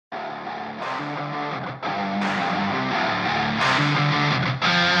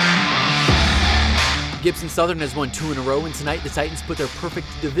Gibson Southern has won 2 in a row, and tonight the Titans put their perfect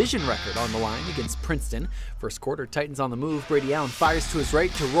division record on the line against Princeton. First quarter, Titans on the move. Brady Allen fires to his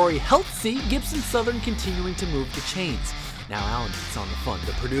right to Rory Heltzy. Gibson Southern continuing to move the chains. Now Allen gets on the fun.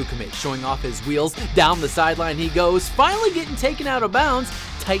 The Purdue commit showing off his wheels. Down the sideline he goes, finally getting taken out of bounds.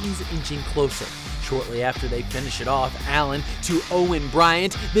 Titans inching closer. Shortly after they finish it off, Allen to Owen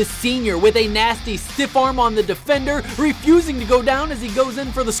Bryant, the senior with a nasty stiff arm on the defender, refusing to go down as he goes in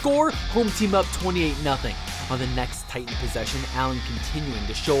for the score. Home team up 28-0. On the next Titan possession, Allen continuing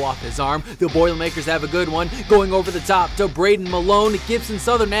to show off his arm. The Boilermakers have a good one, going over the top to Braden Malone. Gibson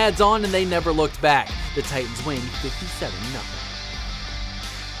Southern adds on, and they never looked back. The Titans win 57-0.